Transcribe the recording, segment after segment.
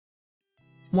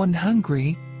1.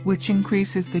 Hungry, which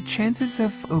increases the chances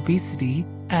of obesity,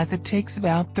 as it takes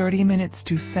about 30 minutes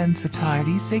to send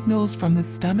satiety signals from the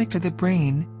stomach to the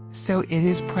brain, so it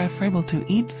is preferable to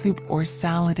eat soup or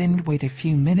salad and wait a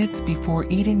few minutes before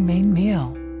eating main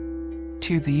meal.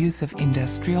 2. The use of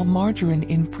industrial margarine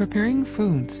in preparing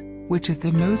foods, which is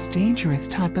the most dangerous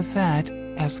type of fat,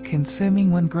 as consuming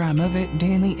 1 gram of it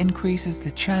daily increases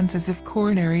the chances of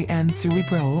coronary and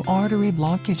cerebral artery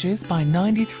blockages by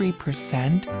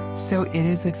 93%, so it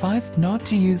is advised not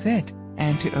to use it,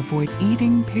 and to avoid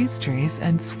eating pastries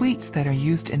and sweets that are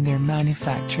used in their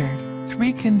manufacture.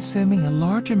 3. Consuming a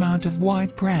large amount of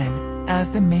white bread,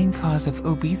 as the main cause of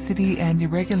obesity and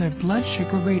irregular blood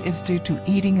sugar rate is due to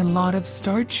eating a lot of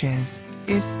starches,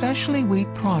 especially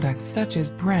wheat products such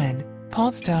as bread,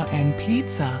 pasta and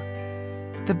pizza.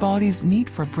 The body's need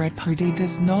for bread per day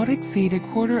does not exceed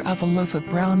 1/4 of a loaf of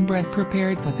brown bread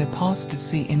prepared with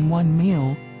apostasy in 1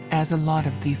 meal, as a lot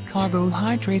of these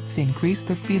carbohydrates increase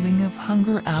the feeling of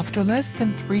hunger after less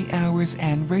than 3 hours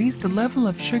and raise the level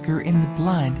of sugar in the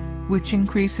blood, which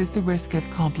increases the risk of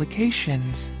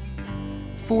complications.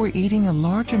 4. Eating a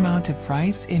large amount of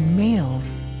rice in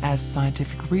meals, as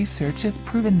scientific research has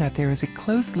proven that there is a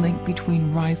close link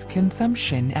between rice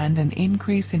consumption and an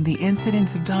increase in the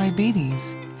incidence of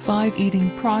diabetes. 5.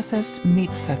 Eating processed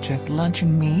meats such as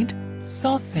luncheon meat,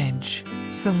 sausage,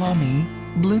 salami,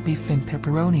 blue beef and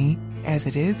pepperoni, as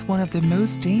it is one of the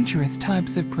most dangerous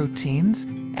types of proteins,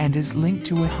 and is linked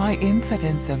to a high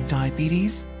incidence of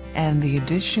diabetes, and the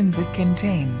additions it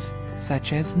contains,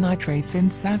 such as nitrates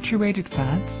and saturated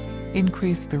fats,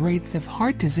 increase the rates of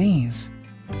heart disease.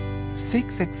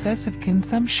 6. Excessive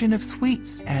consumption of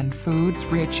sweets and foods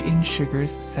rich in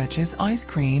sugars such as ice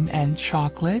cream and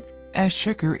chocolate, as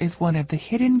sugar is one of the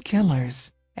hidden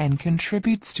killers, and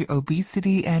contributes to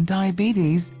obesity and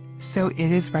diabetes, so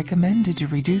it is recommended to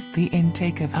reduce the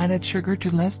intake of added sugar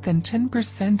to less than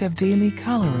 10% of daily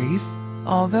calories,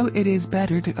 although it is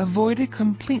better to avoid it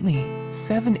completely.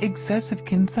 7. Excessive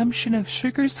consumption of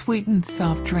sugar-sweetened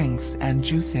soft drinks and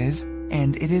juices,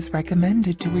 and it is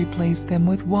recommended to replace them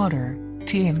with water,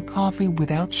 tea and coffee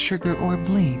without sugar or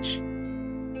bleach.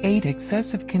 8.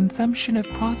 Excessive consumption of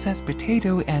processed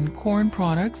potato and corn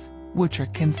products, which are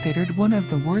considered one of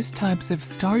the worst types of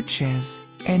starches,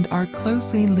 and are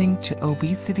closely linked to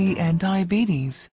obesity and diabetes.